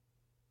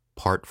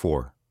Part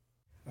 4.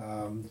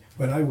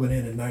 When I went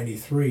in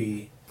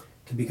 '93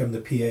 to become the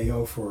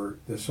PAO for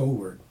the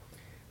Soulword,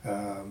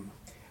 at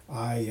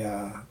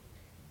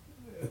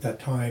that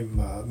time,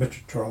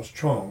 Mr. Charles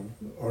Chong,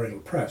 Oriental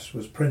Press,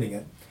 was printing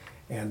it,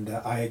 and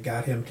I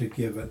got him to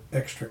give an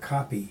extra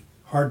copy,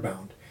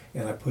 hardbound,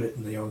 and I put it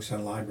in the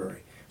Yongsan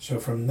Library. So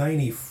from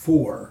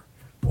 '94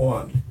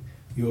 on,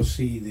 you'll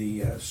see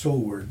the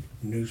Soulword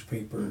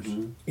newspapers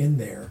in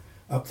there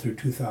up through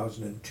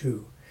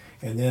 2002.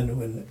 And then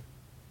when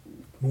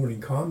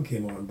Morning Com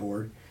came on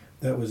board,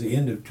 that was the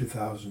end of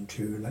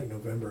 2002, like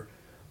November.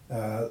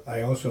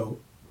 I also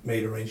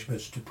made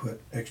arrangements to put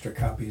extra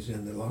copies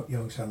in the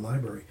Yongsan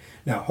Library.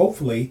 Now,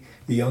 hopefully,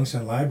 the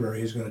Yongsan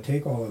Library is going to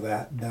take all of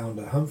that down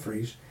to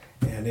Humphreys,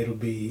 and it'll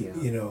be,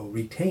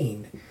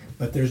 retained.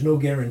 But there's no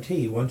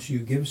guarantee. Once you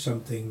give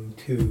something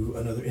to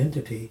another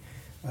entity,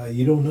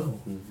 you don't know.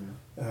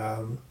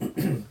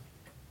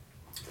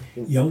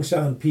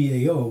 Yongsan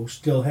PAO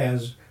still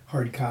has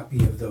hard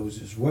copy of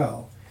those as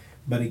well.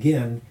 But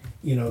again,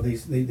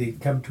 they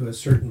come to a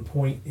certain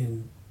point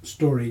in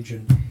storage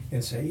and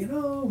say,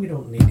 we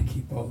don't need to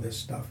keep all this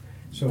stuff.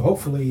 So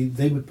hopefully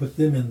they would put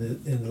them in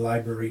the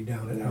library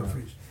down at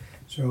Humphreys.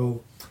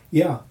 So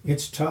yeah,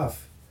 it's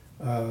tough.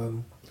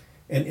 And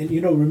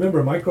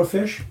remember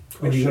microfiche?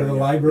 When you go to the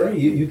library,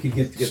 you could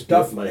get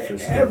stuff,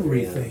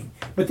 everything.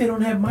 But they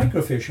don't have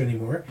microfiche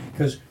anymore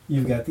because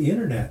you've got the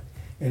internet.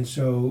 And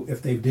so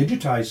if they've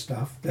digitized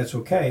stuff, that's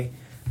okay.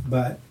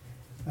 But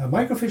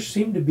microfiche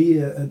seemed to be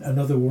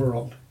another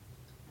world.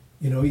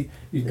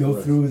 You'd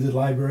go through the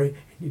library,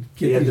 you'd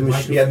get the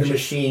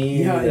machine.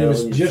 Yeah, and it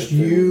was just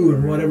you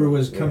and whatever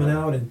was coming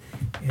out,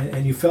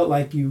 and you felt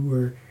like you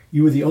were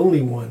the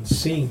only one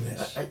seeing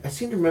this. I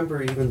seem to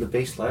remember even the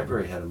base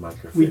library had a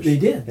microfiche.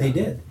 They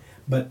did,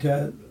 but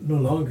no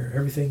longer.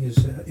 Everything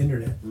is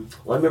internet.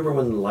 Well, I remember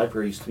when the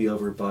library used to be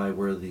over by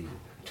where the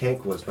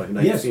tank was by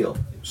Knight Field.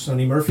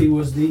 Sonny Murphy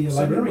was the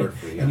librarian.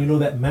 Murphy, yeah. And you know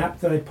that map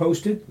that I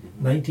posted,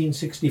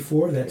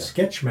 1964, that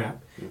sketch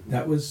map,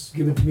 that was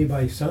given to me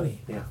by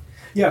Sonny. Yeah.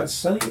 Yeah,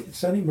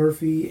 Sonny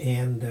Murphy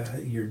and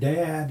your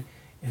dad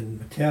and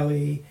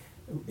Mattelli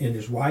and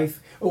his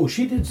wife. Oh,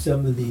 she did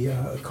some of the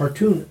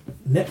cartoon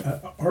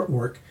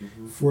artwork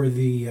for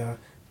the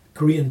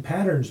Korean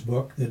Patterns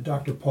book that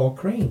Dr. Paul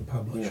Crane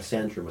published. Yeah,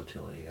 Sandra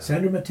Mattelli. Yeah.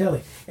 Sandra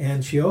Mattelli.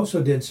 And she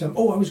also did some,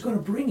 I was going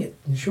to bring it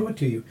and show it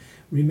to you.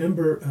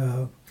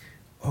 Remember,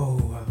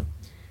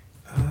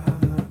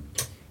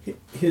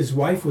 his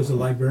wife was a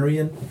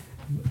librarian,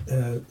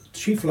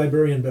 chief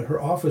librarian, but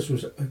her office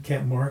was at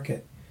Camp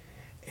Market.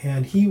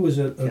 And he was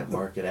Camp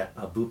Market at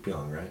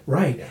Bupyeong, right?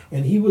 Right. Yeah.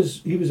 And he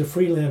was a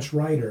freelance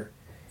writer.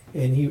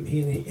 And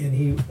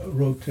he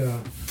wrote,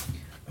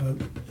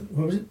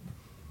 what was it?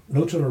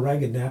 Notes on a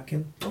Ragged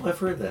Napkin. Oh, I've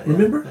heard that.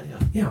 Remember?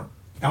 Yeah.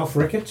 Alf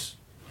Ricketts.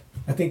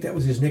 I think that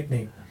was his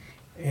nickname.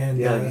 And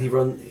he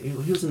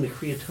was in the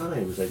Korea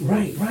Times. I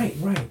think.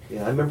 Right.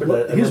 Yeah, I remember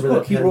that. His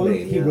book. He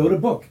name, wrote a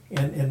book,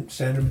 and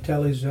Sandra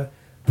Mattelli's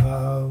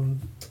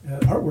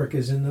artwork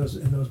is in those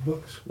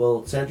books.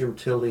 Well, Sandra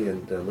Mattelli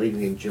and a lady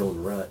named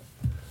Joan Rutt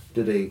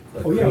did a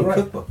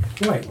cookbook,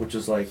 which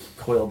is like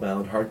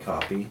coil-bound hard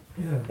copy.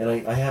 Yeah.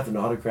 And I have an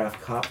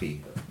autographed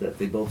copy that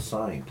they both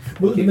signed.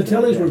 Well, the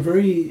Mattellis were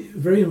very,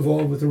 very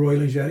involved with the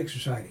Royal Asiatic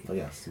Society. Oh,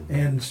 yes.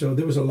 And so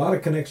there was a lot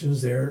of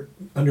connections there,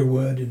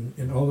 Underwood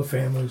and all the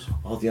families.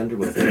 All the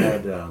Underwoods. They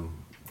had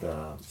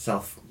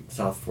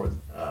Southford.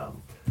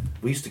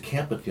 We used to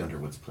camp at the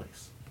Underwoods'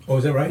 place. Oh,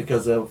 is that right?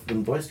 Because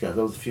in Boy Scouts,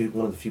 that was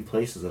one of the few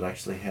places that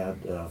actually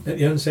had At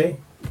Yonsei?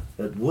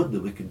 that wood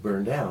that we could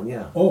burn down,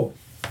 yeah. Oh,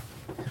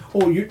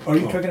 are you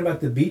talking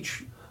about the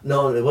beach?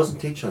 No, it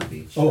wasn't Techon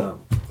Beach. Oh.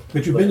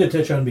 But you've been to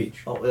Techon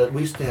Beach.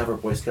 We used to have our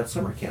Boy Scout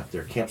summer camp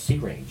there, Camp Sea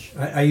Range.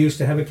 I used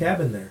to have a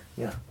cabin there.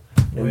 Yeah.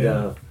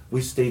 And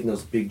we stayed in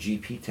those big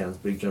GP tents,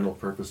 big general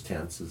purpose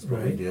tents is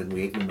what we did. And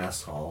we ate in the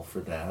mess hall for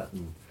that.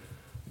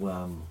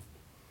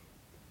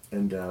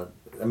 And I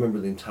remember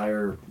the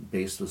entire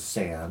base was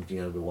sand,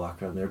 to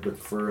walk around there. But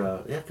for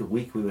a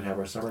week we would have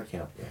our summer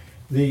camp there.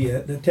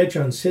 The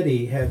Techon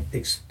City had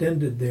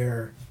extended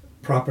their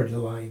property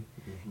line,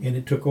 and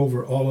it took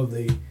over all of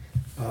the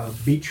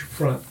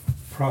beachfront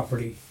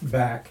property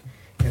back,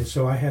 and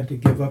so I had to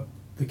give up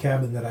the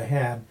cabin that I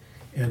had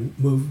and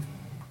move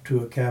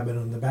to a cabin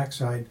on the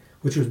backside,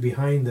 which was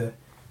behind the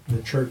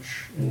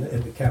church and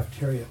the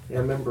cafeteria. Yeah,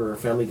 I remember our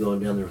family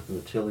going down there with the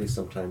Mattillis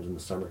sometimes in the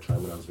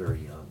summertime when I was very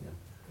young.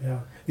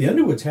 Yeah, the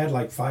Underwoods had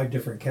like 5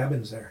 different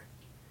cabins there.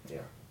 Yeah.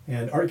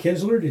 And Art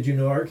Kinsler, did you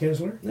know Art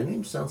Kinsler? The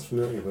name sounds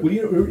familiar. Well,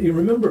 you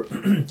remember,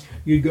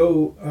 you'd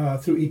go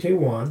through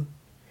Itaewon,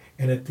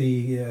 and at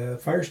the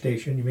fire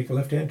station, you make a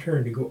left-hand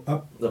turn to go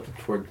up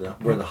toward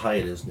where the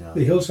Hyatt is now.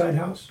 The Hillside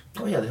House.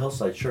 Oh yeah, the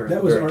Hillside, sure.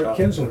 That was Art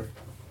Kinsler.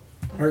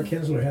 Art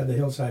Kinsler had the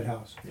Hillside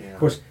House. Yeah. Of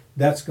course,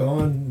 that's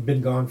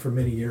been gone for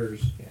many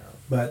years. Yeah.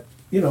 But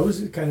it was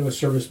kind of a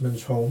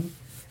serviceman's home,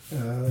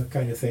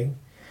 kind of thing.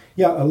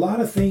 Yeah, a lot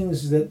of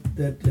things that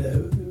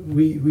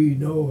we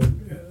know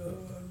and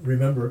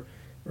remember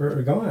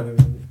are gone. I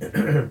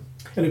mean,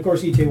 and of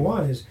course,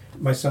 Itaewon is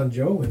my son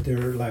Joe went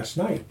there last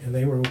night, and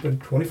they were open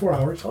 24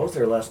 hours. I was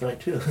there last night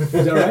too. Is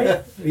that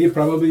right? You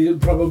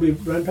probably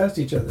ran past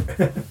each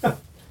other.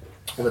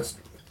 Well, it's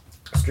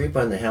street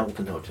behind the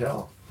Hamilton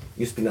Hotel.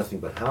 Used to be nothing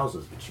but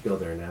houses, but you go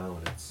there now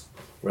and it's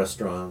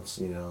restaurants,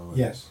 and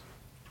Yes.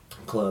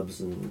 clubs,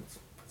 and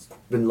it's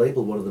been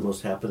labeled one of the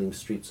most happening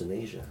streets in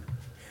Asia.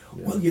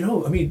 Well,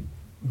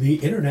 the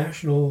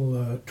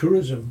international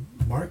tourism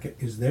market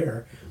is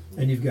there,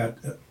 and you've got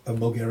a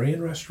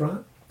Bulgarian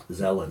restaurant.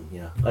 Zelen,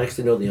 yeah. I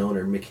actually know the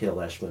owner, Mikhail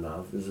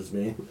Ashmanov is his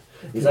name.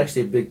 He's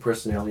actually a big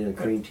personality on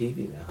Korean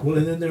TV now. Well,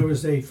 and then there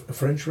was a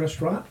French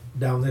restaurant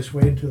down this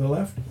way and to the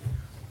left.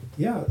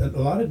 Yeah, a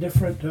lot of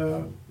different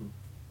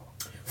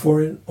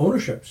foreign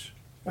ownerships.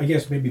 I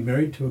guess maybe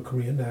married to a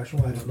Korean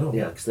national, I don't know.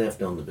 Yeah, because they have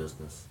to own the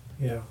business.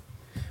 Yeah.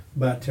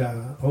 But,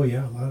 a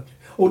lot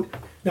of...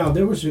 now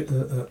there was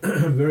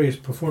various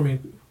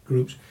performing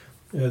groups.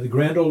 The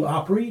Grand Ole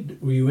Opry,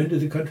 were you into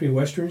the country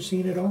western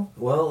scene at all?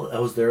 Well, I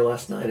was there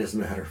last night, as a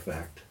matter of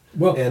fact.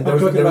 Well, and there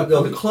was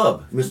the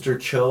club, Mr.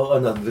 Cho,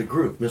 the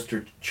group,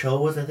 Mr.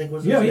 Cho was his name.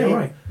 Yeah,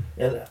 right.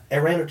 And I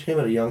ran into him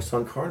at a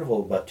Youngstown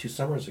Carnival about 2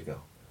 summers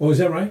ago. Oh, is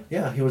that right?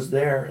 Yeah, he was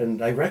there,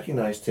 and I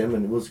recognized him,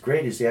 and it was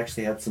great. He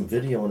actually had some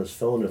video on his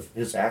phone of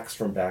his acts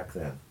from back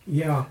then.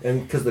 Yeah.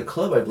 And because the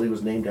club, I believe,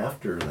 was named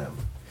after them.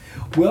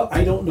 Well,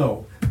 I don't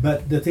know,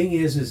 but the thing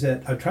is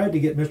that I tried to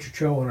get Mr.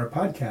 Cho on our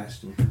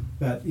podcast,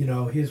 but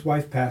his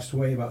wife passed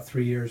away about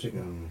 3 years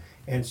ago,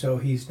 and so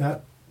he's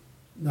not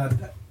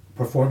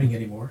performing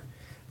anymore.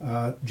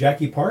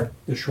 Jackie Park,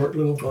 the short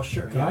little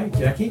guy, yeah.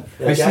 Jackie.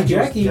 Yeah, I see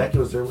Jackie. Jackie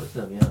was there with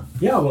them, yeah.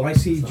 Yeah, well, I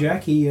see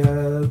Jackie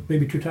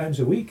maybe 2 times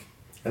a week.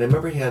 And I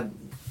remember he had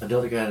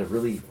another guy had a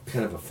really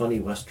kind of a funny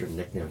Western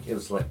nickname. It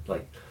was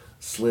like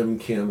Slim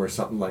Kim or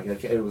something like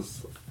that. It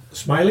was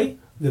Smiley,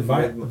 the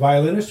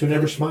violinist who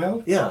never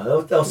smiled. Yeah,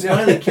 that was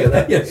Smiley Kid.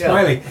 Yeah,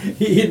 Smiley.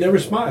 He'd never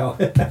smile.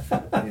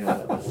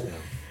 Yeah,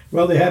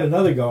 Well, they had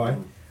another guy.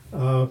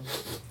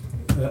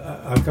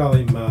 I call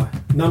him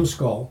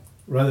Numbskull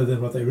rather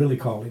than what they really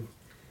called him.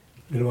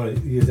 You don't want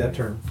to use that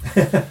term.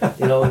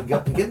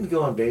 Getting to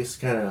go on bass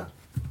kind of.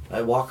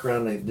 I walk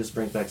around and it just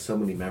brings back so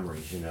many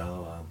memories.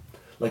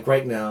 Like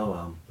right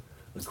now.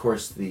 Of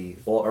course,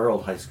 our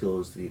old high school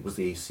was the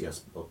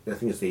ACS. I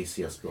think it's the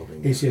ACS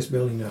building. ACS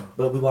building now.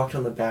 But we walked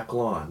on the back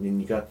lawn,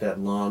 and you got that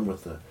lawn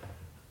with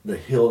the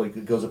hill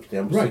that goes up to the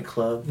Embassy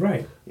Club.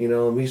 Right. And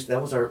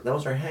that was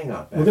our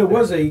hangout. Well, there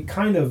was a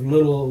kind of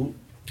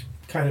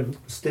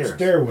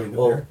stairway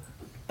there.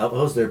 I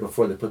was there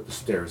before they put the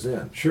stairs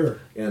in. Sure.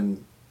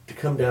 And to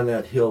come down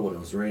that hill when it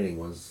was raining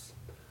was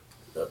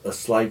a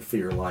slide for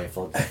your life.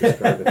 I'll just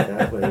describe it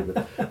that way.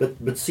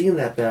 But seeing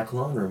that back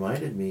lawn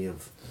reminded me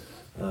of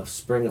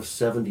spring of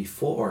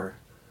 '74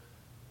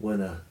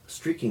 when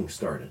streaking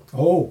started.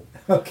 Oh,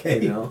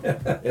 okay.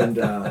 And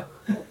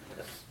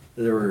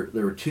there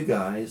were 2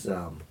 guys,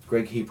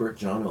 Greg Hebert,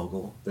 John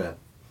Ogle, that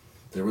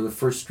they were the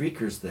first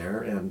streakers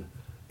there, and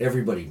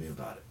everybody knew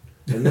about it.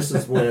 And this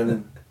is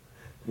when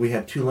we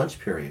had 2 lunch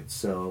periods,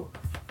 so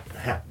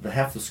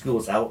half the school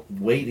was out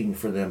waiting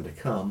for them to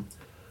come,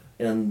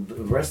 and the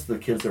rest of the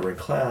kids that were in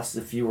class,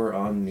 if you were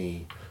on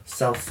the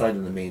south side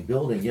of the main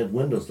building, you had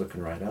windows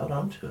looking right out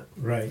onto it.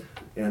 Right.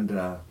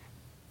 And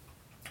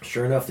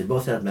sure enough, they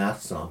both had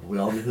masks on, but we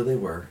all knew who they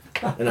were.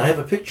 And I have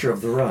a picture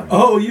of the run.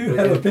 Oh, you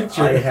have a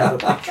picture? I have a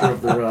picture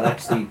of the run.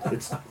 Actually,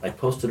 I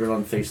posted it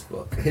on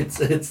Facebook.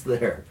 It's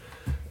there.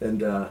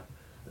 And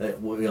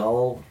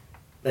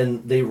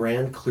they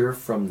ran clear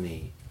from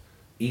the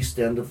east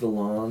end of the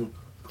lawn,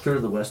 clear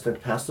to the west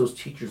end, past those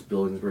teachers'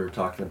 buildings we were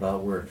talking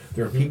about, where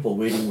there are people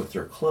waiting with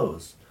their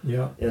clothes.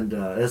 Yeah. And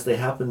as they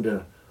happened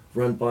to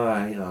run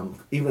by,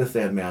 even if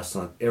they had masks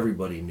on,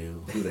 everybody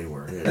knew who they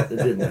were. It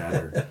didn't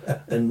matter.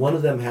 And one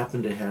of them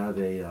happened to have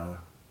a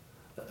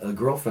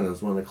girlfriend that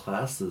was one of the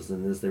classes,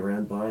 and as they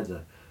ran by,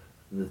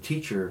 the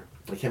teacher,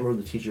 I can't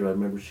remember the teacher, but I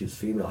remember she was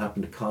female,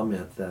 happened to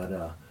comment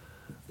that,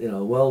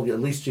 well, at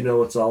least you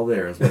know it's all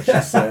there, is what she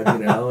said,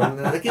 and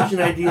that gives you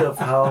an idea of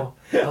how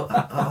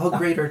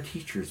great our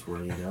teachers were,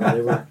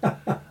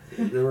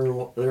 They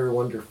were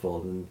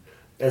wonderful. And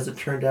as it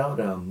turned out,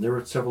 there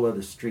were several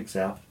other streaks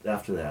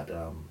after that.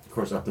 Of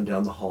course, up and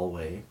down the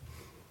hallway.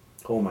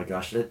 Oh my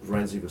gosh, that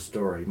reminds me of a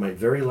story. My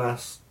very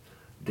last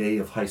day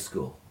of high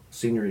school,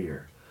 senior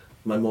year,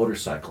 my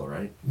motorcycle,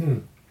 right?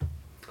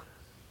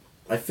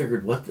 I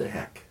figured, what the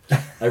heck?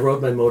 I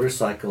rode my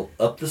motorcycle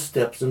up the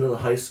steps into the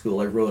high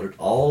school. I rode it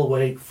all the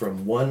way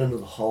from one end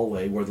of the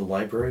hallway where the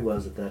library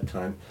was at that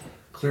time,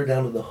 clear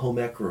down to the home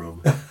ec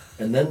room,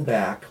 and then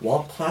back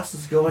while class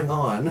is going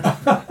on.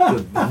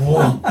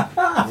 Vroom,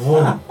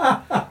 vroom.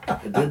 I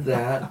did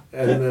that,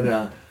 and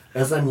then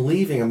as I'm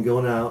leaving, I'm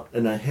going out,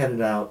 and I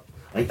headed out.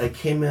 I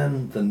came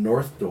in the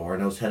north door,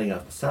 and I was heading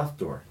out the south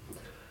door.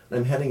 And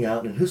I'm heading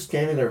out, and who's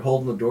standing there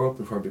holding the door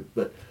open for me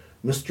but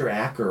Mr.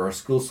 Acker, our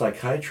school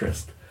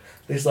psychiatrist.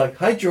 He's like,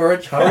 "Hi,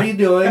 George, how are you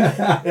doing?"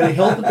 And he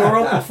held the door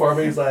open for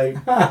me. He's like,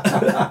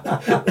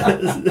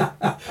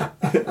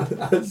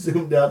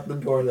 zoomed out the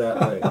door that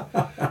way.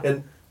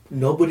 And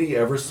nobody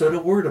ever said a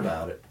word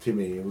about it to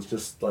me. It was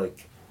just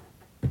like,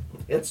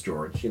 It's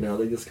George,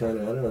 they just kind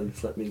of, I don't know,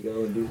 just let me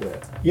go and do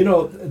that. You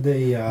know,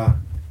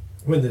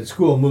 when the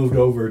school moved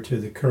over to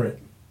the current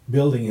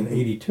building in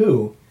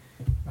 '82,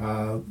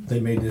 they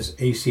made this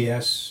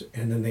ACS,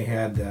 and then they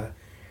had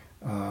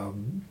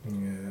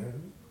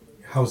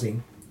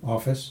housing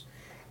office,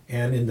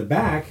 and in the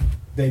back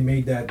they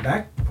made that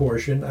back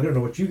portion. I don't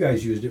know what you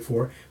guys used it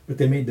for, but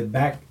they made the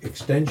back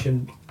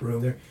extension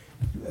room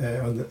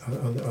there on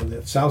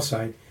the south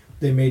side.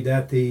 They made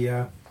that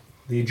the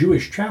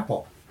Jewish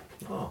chapel.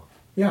 Oh.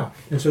 Yeah,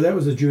 and so that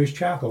was the Jewish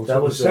chapel. So That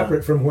it was was,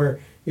 separate from where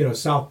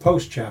South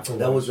Post Chapel.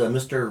 That was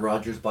Mr.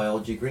 Rogers'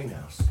 biology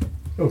greenhouse,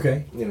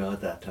 Okay.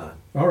 at that time.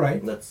 All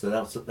right. That's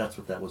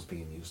what that was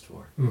being used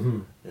for.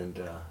 Mm-hmm. And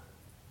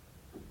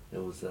it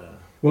was...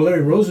 Well,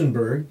 Larry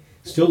Rosenberg,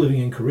 still living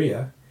in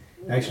Korea,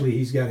 actually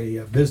he's got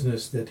a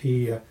business that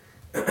he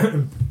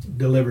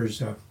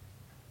delivers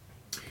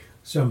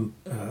some,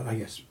 I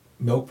guess,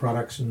 milk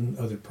products and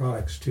other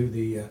products to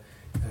the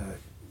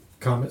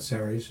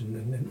commissaries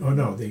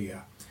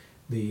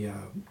the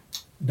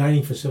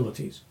dining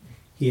facilities.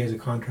 He has a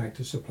contract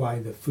to supply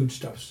the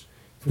foodstuffs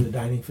for the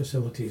dining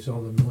facilities,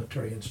 all the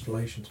military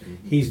installations.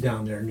 Mm-hmm. He's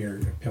down there near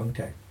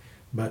Pyeongtaek.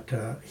 But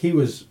he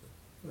was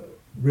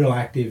real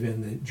active in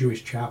the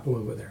Jewish chapel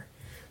over there.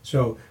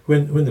 So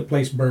when the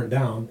place burned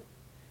down,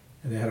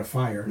 and they had a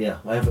fire. Yeah,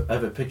 I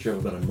have a picture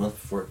of about a month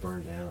before it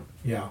burned down.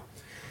 Yeah.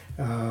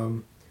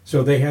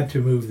 So they had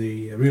to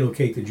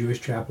relocate the Jewish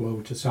chapel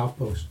over to South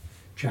Post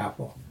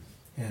Chapel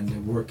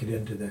and work it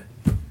into the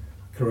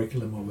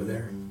curriculum over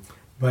there. Mm-hmm.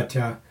 But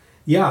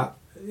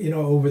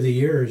over the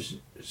years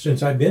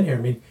since I've been here, I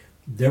mean,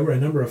 there were a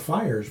number of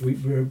fires. We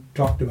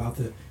talked about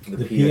the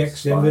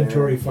PX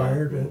inventory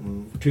fire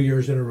mm-hmm. 2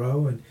 years in a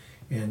row,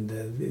 and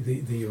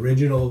the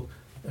original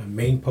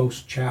main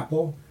post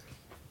chapel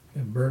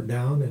burnt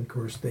down, and of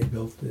course they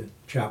built the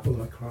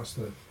chapel across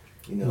the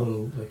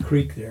the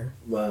creek there.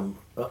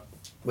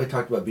 We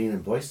talked about being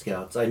in Boy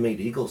Scouts. I made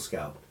Eagle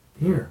Scout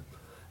here.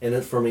 And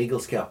then from Eagle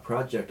Scout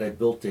project, I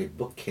built a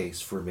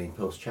bookcase for Main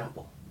Post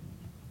Chapel.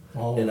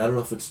 Oh. And I don't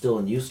know if it's still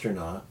in use or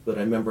not, but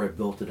I remember I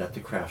built it at the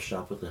craft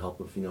shop with the help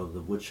of,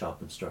 the wood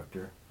shop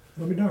instructor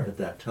Let me darn. at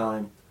that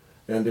time.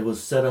 And it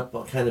was set up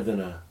kind of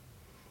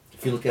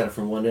if you look at it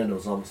from one end, it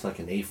was almost like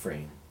an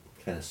A-frame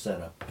kind of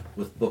setup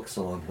with books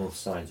along both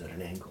sides at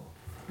an angle.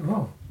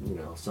 Oh.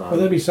 So Well,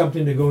 that'd be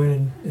something to go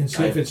in and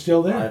see if it's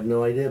still there. I have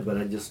no idea, but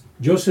I just...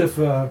 Joseph,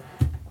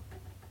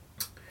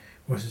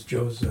 what's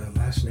Joe's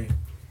last name?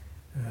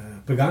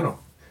 Pagano.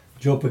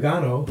 Joe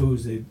Pagano,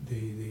 who's the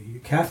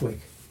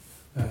Catholic,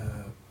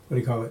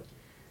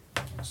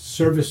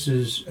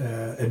 services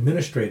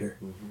administrator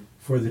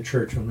for the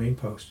church on Main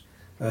Post.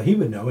 He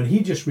would know, and he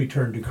just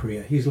returned to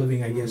Korea. He's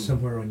living, I guess,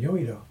 somewhere on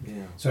Yeouido.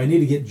 Yeah. So I need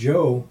to get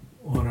Joe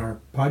on our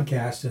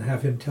podcast and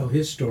have him tell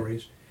his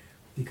stories,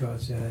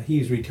 because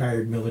he's a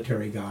retired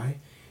military guy,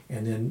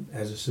 and then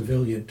as a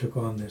civilian took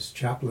on this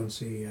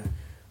chaplaincy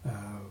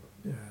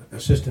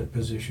assistant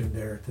position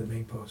there at the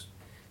Main Post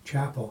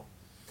Chapel.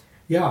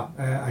 Yeah,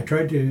 I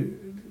tried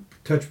to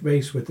touch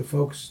base with the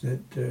folks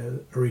that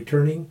are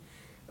returning.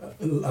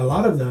 A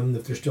lot of them,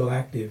 if they're still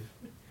active,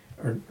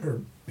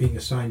 are being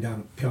assigned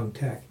down to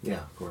Pyeongtaek.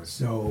 Yeah, of course.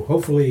 So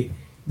hopefully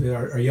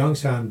our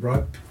Yongsan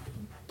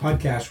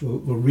podcast will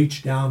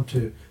reach down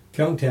to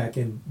Pyeongtaek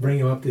and bring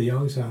them up to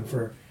Yongsan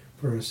for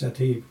a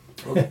setiv.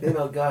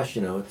 Well, gosh,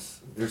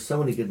 there's so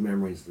many good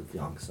memories of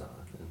Yongsan.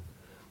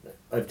 And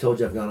I've told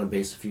you I've gone on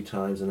base a few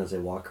times, and as I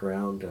walk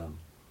around,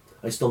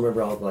 I still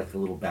remember all the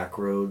little back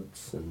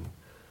roads, and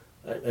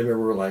I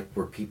remember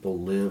where people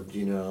lived,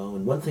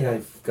 And one thing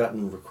I've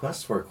gotten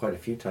requests for quite a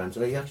few times,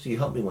 and you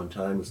helped me one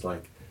time, is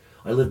I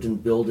lived in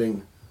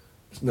building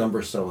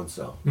number so and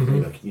so.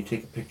 Can you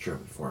take a picture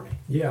of it for me?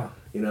 Yeah.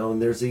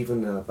 And there's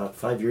even about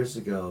 5 years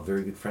ago, a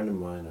very good friend of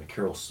mine,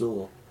 Carol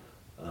Sewell,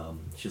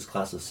 she was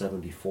class of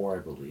 74, I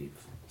believe,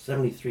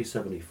 73,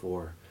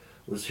 74,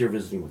 was here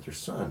visiting with her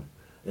son.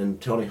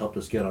 And Tony helped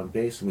us get on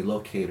base, and we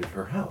located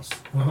her house.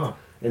 Uh-huh.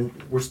 And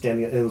we're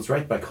standing, and it was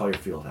right by Collier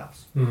Field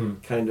House.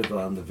 Mm-hmm. Kind of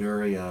on the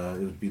very, it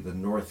would be the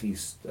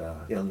northwest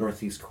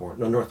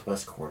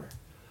corner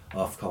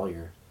off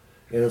Collier.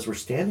 And as we're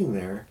standing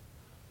there,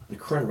 the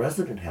current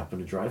resident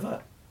happened to drive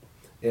up.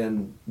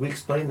 And we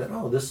explained that,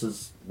 this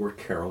is where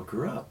Carol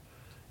grew up.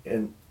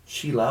 And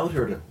she allowed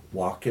her to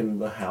walk in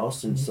the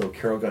house, and so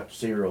Carol got to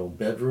see her old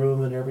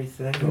bedroom and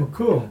everything. Oh,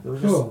 cool. It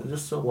was cool.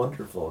 just so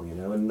wonderful,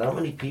 and not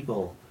many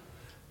people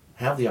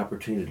have the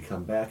opportunity to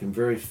come back, and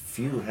very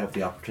few have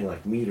the opportunity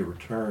like me to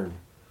return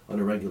on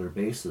a regular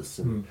basis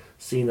and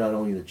see not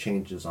only the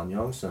changes on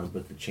Yongsan,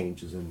 but the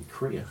changes in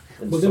Korea.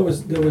 And Well, there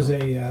was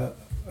a,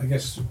 I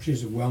guess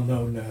she's a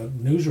well-known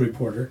news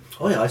reporter.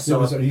 Oh yeah, I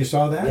saw. You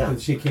saw that? Yeah.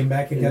 That she came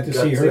back and got to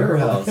got see her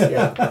house.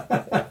 Yeah.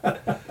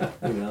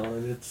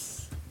 And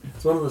it's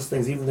one of those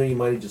things. Even though you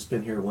might have just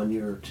been here 1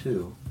 year or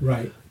two,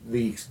 Right.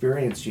 the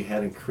experience you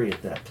had in Korea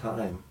at that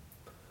time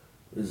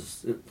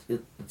it's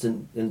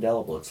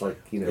indelible. It's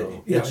like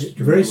it's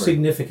very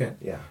significant.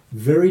 Yeah.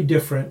 Very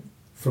different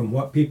from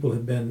what people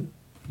have been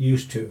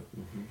used to.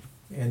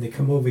 Mm-hmm. and they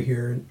come over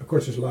here. And of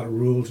course, there's a lot of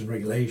rules and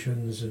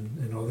regulations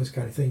and all this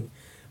kind of thing.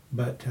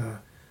 But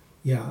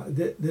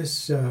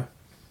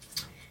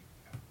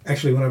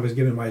actually, when I was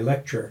giving my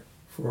lecture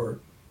for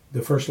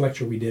the first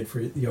lecture we did for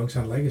the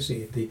Yongsan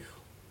Legacy at the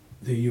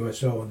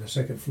USO on the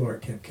second floor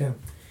at Camp Chem,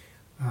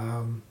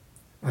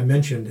 I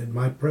mentioned in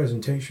my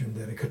presentation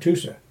that a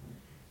Katusha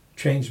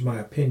changed my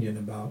opinion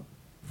about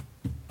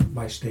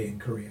my stay in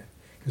Korea.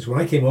 Because when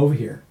I came over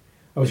here,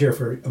 I was here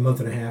for a month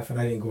and a half, and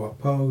I didn't go up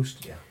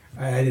post. Yeah.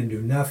 I didn't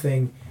do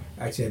nothing.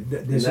 I said,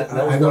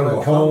 I want to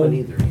go home.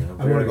 Either,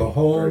 I want to go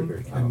home.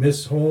 Very I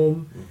miss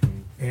home. Mm-hmm.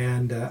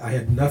 And I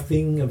had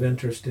nothing of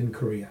interest in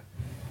Korea.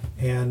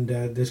 And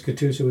this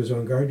Katusha was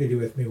on guard duty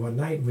with me one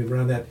night, and we were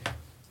on that,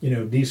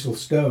 diesel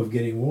stove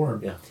getting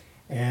warm. Yeah.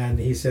 And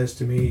he says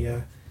to me,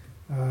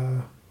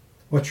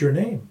 what's your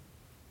name?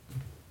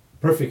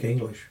 Perfect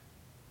English.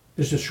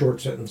 Just a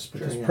short sentence,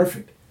 but it's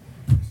perfect.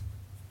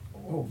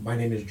 Oh, my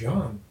name is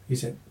John. He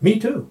said, me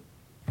too.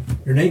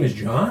 Your name is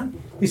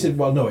John? He said,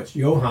 well, no, it's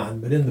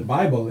Johann, but in the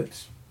Bible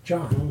it's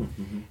John.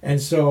 Mm-hmm.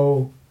 And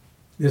so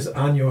this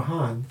An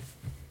Johann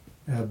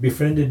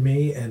befriended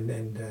me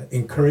and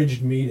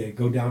encouraged me to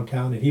go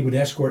downtown, and he would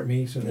escort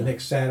me. So the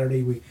next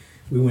Saturday we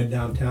went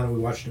downtown and we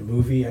watched a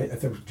movie. I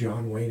thought it was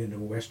John Wayne in a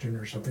Western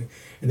or something.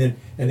 And then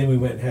we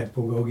went and had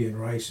bulgogi and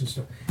rice and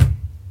stuff.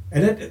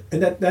 And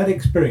that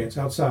experience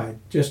outside,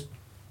 just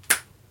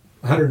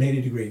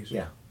 180 degrees.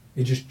 Yeah.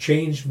 It just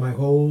changed my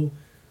whole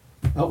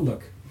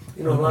outlook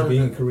on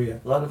being in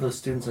Korea. A lot of the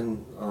students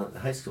in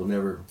high school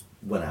never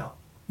went out.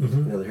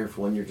 Mm-hmm. They're here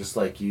for 1 year, just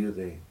like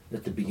you.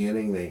 At the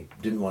beginning, they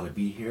didn't want to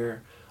be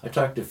here. I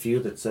talked to a few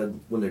that said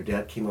when their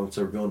dad came home and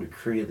said we're going to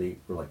Korea, they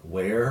were like,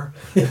 where?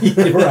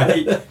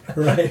 Right.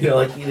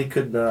 Like they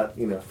could not,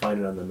 find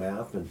it on the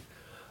map. And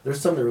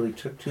there's some that really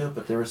took to it,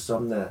 but there were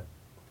some that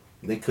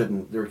they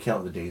couldn't. They were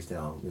counting the days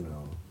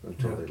down,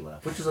 until they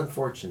left, which is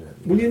unfortunate.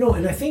 Well,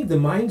 and I think the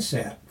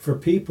mindset for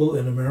people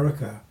in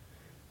America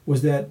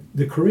was that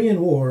the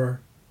Korean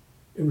War,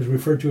 it was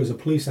referred to as a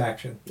police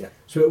action. Yeah.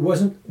 So it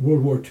wasn't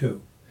World War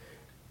II.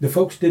 The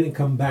folks didn't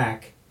come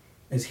back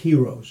as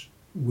heroes.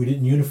 We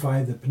didn't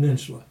unify the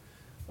peninsula.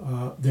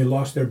 They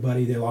lost their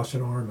buddy, they lost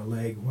an arm, a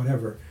leg,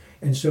 whatever.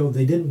 And so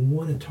they didn't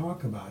want to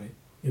talk about it.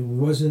 It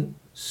wasn't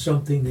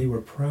something they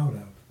were proud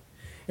of.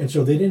 And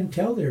so they didn't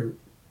tell their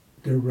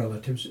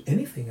relatives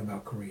anything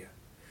about Korea.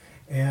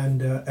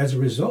 And as a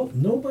result,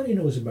 nobody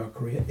knows about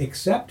Korea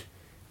except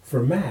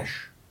for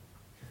MASH,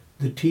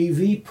 the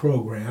TV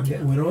program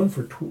that went on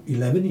for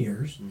 11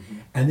 years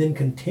and then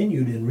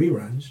continued in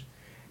reruns.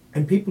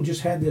 And people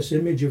just had this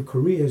image of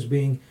Korea as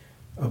being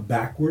a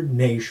backward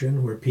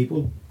nation where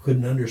people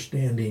couldn't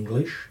understand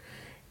English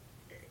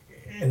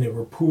and they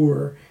were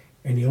poor,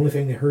 and the only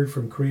thing they heard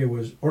from Korea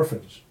was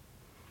orphans.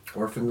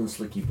 Orphans and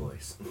slicky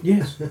boys.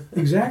 Yes,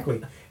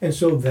 exactly. And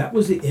so that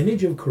was the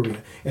image of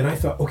Korea. And I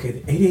thought, okay,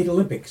 the 88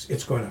 Olympics,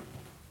 it's going to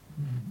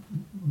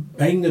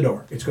bang the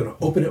door. It's going to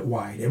open it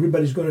wide.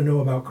 Everybody's going to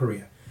know about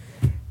Korea.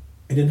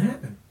 It didn't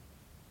happen.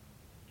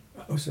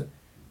 I said,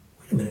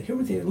 wait a minute, here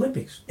with the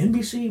Olympics.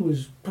 NBC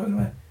was talking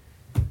about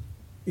it.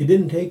 It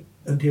didn't take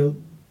until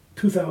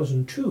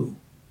 2002.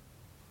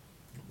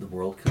 The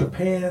World Cup.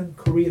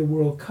 Japan-Korea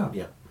World Cup.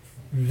 Yeah.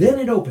 Then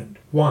it opened.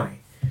 Why?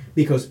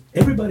 Because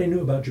everybody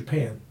knew about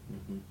Japan.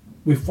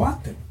 We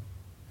fought them.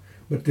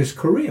 But this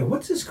Korea,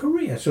 what's this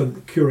Korea? So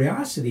the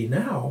curiosity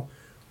now,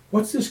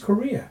 what's this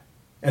Korea?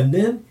 And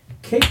then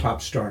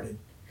K-pop started.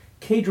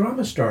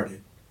 K-drama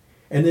started.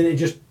 And then it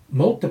just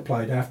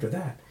multiplied after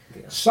that.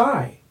 Yeah.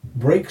 Psy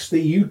breaks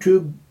the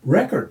YouTube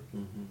record.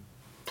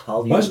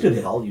 Busted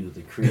it. Hallyu,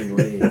 the Korean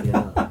wave,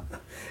 yeah.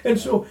 And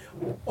so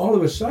all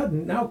of a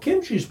sudden, now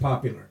kimchi's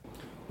popular.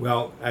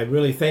 Well, I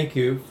really thank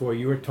you for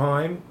your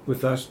time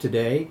with us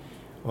today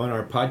on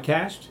our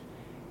podcast.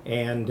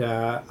 And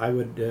I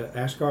would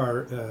ask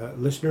our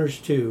listeners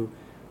to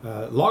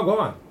log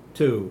on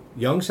to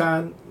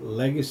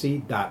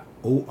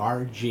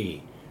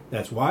yongsanlegacy.org.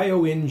 That's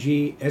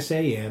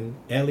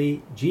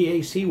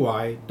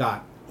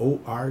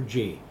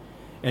yongsanlegacy.org.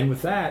 And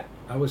with that,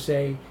 I would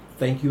say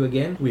thank you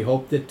again. We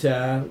hope that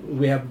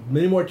we have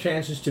many more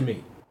chances to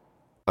meet.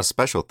 A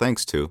special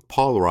thanks to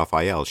Paul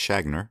Raphael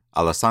Shagner,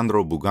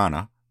 Alessandro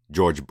Bugana,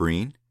 George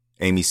Breen,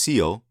 Amy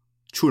Seal,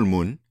 Chul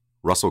Moon,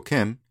 Russell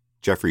Kim,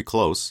 Jeffrey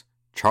Close,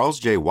 Charles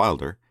J.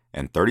 Wilder,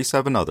 and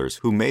 37 others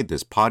who made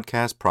this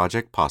podcast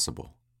project possible.